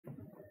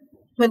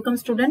Welcome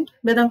student,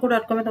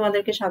 বেদাঙ্ক.com এ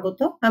তোমাদেরকে স্বাগত।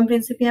 আমি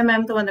প্রিন্সিপিয়া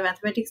ম্যাম, তোমাদের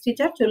ম্যাথমেটিক্স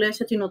টিচার। চলে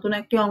এসেছি নতুন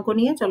একটি অঙ্ক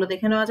নিয়ে। চলো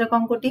দেখে নেওয়া যাক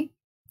অঙ্কটি।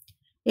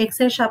 x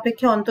এর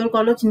সাপেক্ষে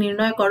অন্তর্কলজ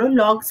নির্ণয় করো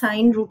log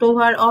sin root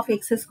over of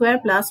x square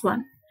plus 1।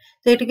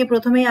 তো এটাকে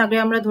প্রথমেই আগে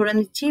আমরা ধরে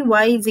নিচ্ছি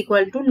y is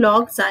equal to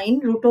log sin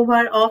root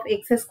over of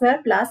x square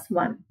plus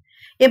 1।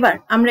 এবার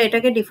আমরা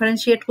এটাকে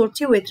ডিফারেন্সিয়েট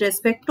করছি উইথ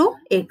রেসপেক্ট টু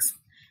x।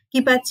 কি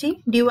পাচ্ছি?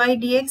 dy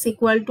dx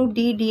equal to d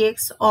dx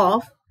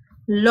of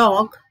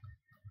log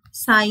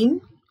sin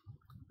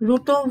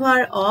root over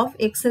of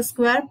x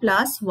square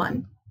plus 1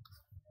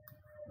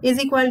 is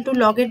equal to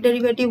log এর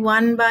derivative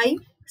 1 by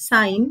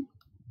sin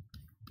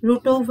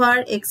root over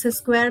x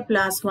square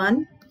plus 1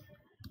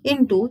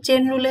 into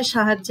chain রুলের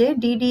সাহায্যে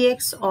d dx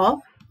of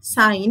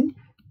sin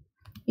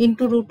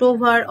into root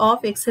over of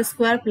x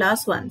square plus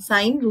 1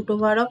 sin root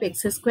over of x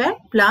square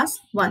plus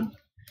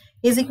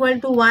 1 is equal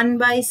to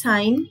 1 by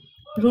sin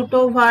root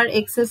over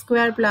x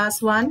square plus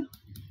 1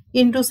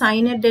 into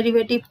sin এর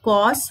derivative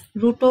cos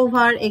root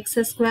over x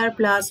square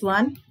plus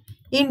 1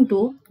 into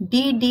d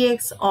dx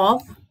of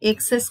x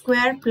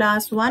square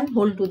plus 1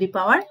 whole to the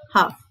power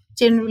half।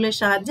 Chain রুলের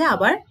সাহায্যে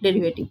আবার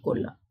derivative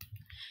করলাম।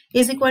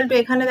 is equal to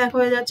এখানে দেখো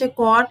হয়ে যাচ্ছে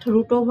cot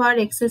root over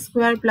x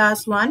square plus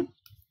 1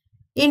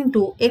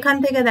 into এখান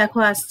থেকে দেখো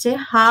আসছে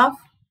half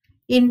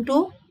into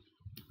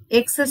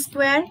x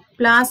square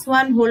plus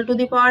 1 whole to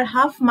the power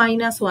half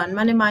minus 1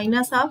 মানে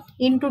minus half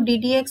into d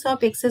dx of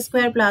x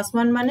square plus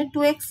 1 মানে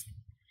 2x।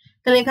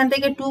 তাহলে এখান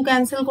থেকে 2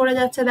 ক্যান্সেল করে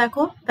যাচ্ছে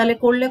দেখো। তাহলে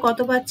করলে কত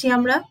পাচ্ছি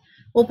আমরা?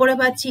 উপরে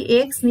পাচ্ছি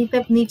x,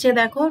 নিচে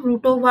দেখো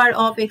root over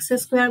of x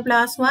square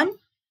plus 1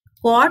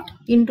 cot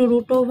into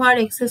root over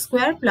x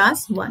square plus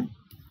 1।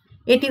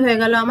 এটি হয়ে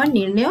গেল আমার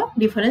নির্ণেয়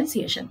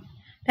differentiation.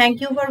 Thank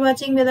you for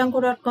watching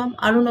বেদাঙ্ক.com।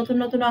 আরো নতুন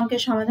নতুন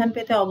অঙ্কের সমাধান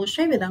পেতে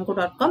অবশ্যই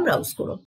বেদাঙ্ক.com ব্রাউজ করো।